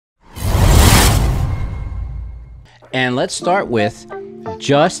And let's start with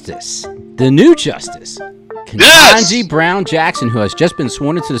Justice, the new Justice, Ketanji Brown Jackson, who has just been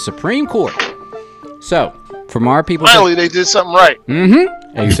sworn into the Supreme Court. So, from our people... Finally, they did something right.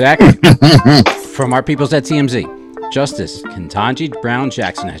 Exactly. From our peoples at TMZ, Justice Ketanji Brown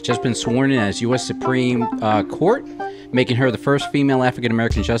Jackson has just been sworn in as U.S. Supreme Court, making her the first female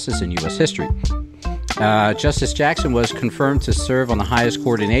African-American justice in U.S. history. Justice Jackson was confirmed to serve on the highest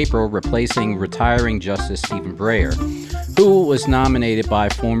court in April, replacing retiring Justice Stephen Breyer, who was nominated by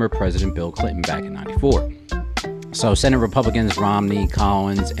former President Bill Clinton back in '94. So Senate Republicans Romney,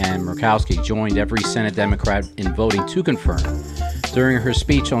 Collins, and Murkowski joined every Senate Democrat in voting to confirm. During her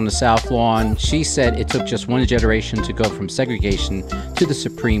speech on the South Lawn, she said it took just one generation to go from segregation to the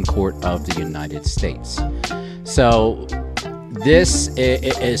Supreme Court of the United States. So this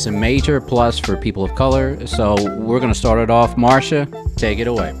is a major plus for people of color. So we're going to start it off. Marsha, take it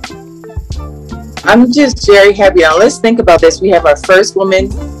away. I'm just very happy. Now let's think about this. We have our first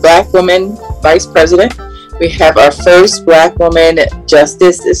black woman, vice president. We have our first black woman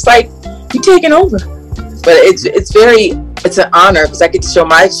justice. It's like you're taking over. But it's an honor because I get to show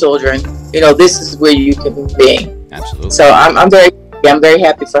my children, this is where you can be. Absolutely. So I'm very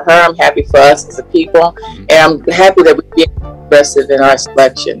happy for her. I'm happy for us as a people. And I'm happy that we're being aggressive in our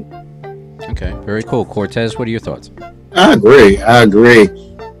selection. Okay, very cool. Cortez, what are your thoughts? I agree.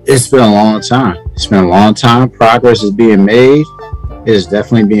 It's been a long time. Progress is being made. It is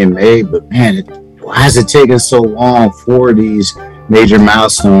definitely being made. But man, why is it taking so long for these major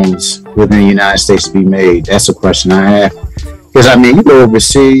milestones within the United States to be made? That's a question I have. Because, you go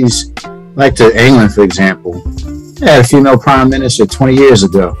overseas, like to England, for example. They had a female prime minister 20 years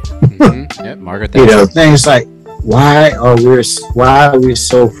ago. Yep, Margaret Thatcher. Things like, why are we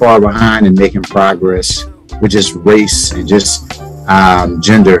so far behind in making progress with just race and just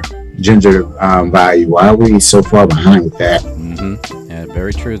gender value? Why are we so far behind with that? Yeah,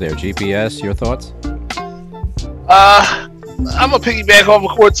 very true there. GPS, your thoughts? I'm going to piggyback off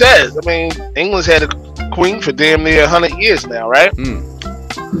of Cortez. England's had a queen for damn near 100 years now, right?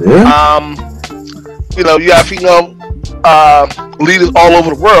 Yeah. You got female leaders all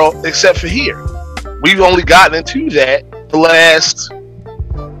over the world, except for here. We've only gotten into that the last,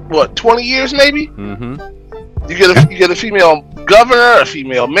 20 years maybe? You get a female governor, a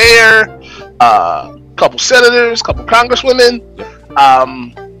female mayor, a couple senators, a couple congresswomen.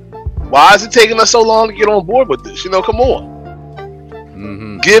 Why is it taking us so long to get on board with this? Come on.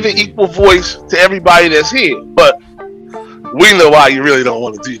 Give an equal voice to everybody that's here. But we know why you really don't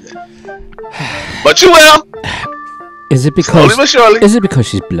want to do that. But you will. Is it because? Slowly but surely. Is it because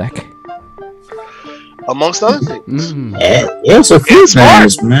she's black? Amongst other things. Yeah, it's a few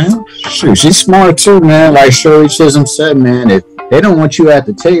things, man. Shoot, she's smart too, man. Like Shirley Chisholm said, man, if they don't want you at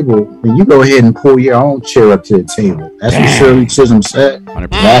the table, then you go ahead and pull your own chair up to the table. That's what Shirley Chisholm said. 100%.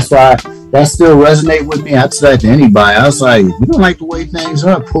 That's why that still resonates with me. I'd say that to anybody. I was like, if you don't like the way things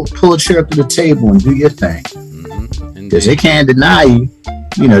are, pull a chair up to the table and do your thing. Because they can't deny you.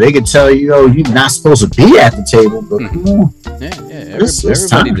 They could tell you, you're not supposed to be at the table, but come on. Yeah.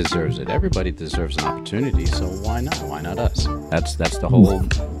 Everybody deserves it. Everybody deserves an opportunity. So why not? Why not us? That's the whole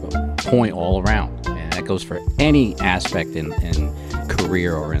point all around, and that goes for any aspect in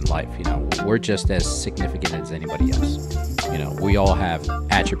career or in life. We're just as significant as anybody else. We all have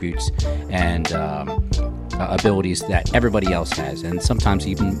attributes and abilities that everybody else has, and sometimes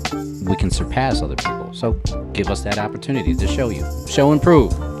even we can surpass other people. So give us that opportunity to show and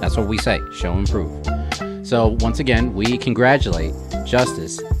prove. That's what we say, show and prove. So once again, we congratulate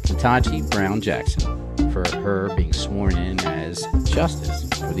Justice Ketanji Brown Jackson for her being sworn in as Justice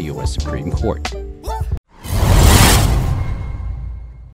for the U.S. Supreme Court.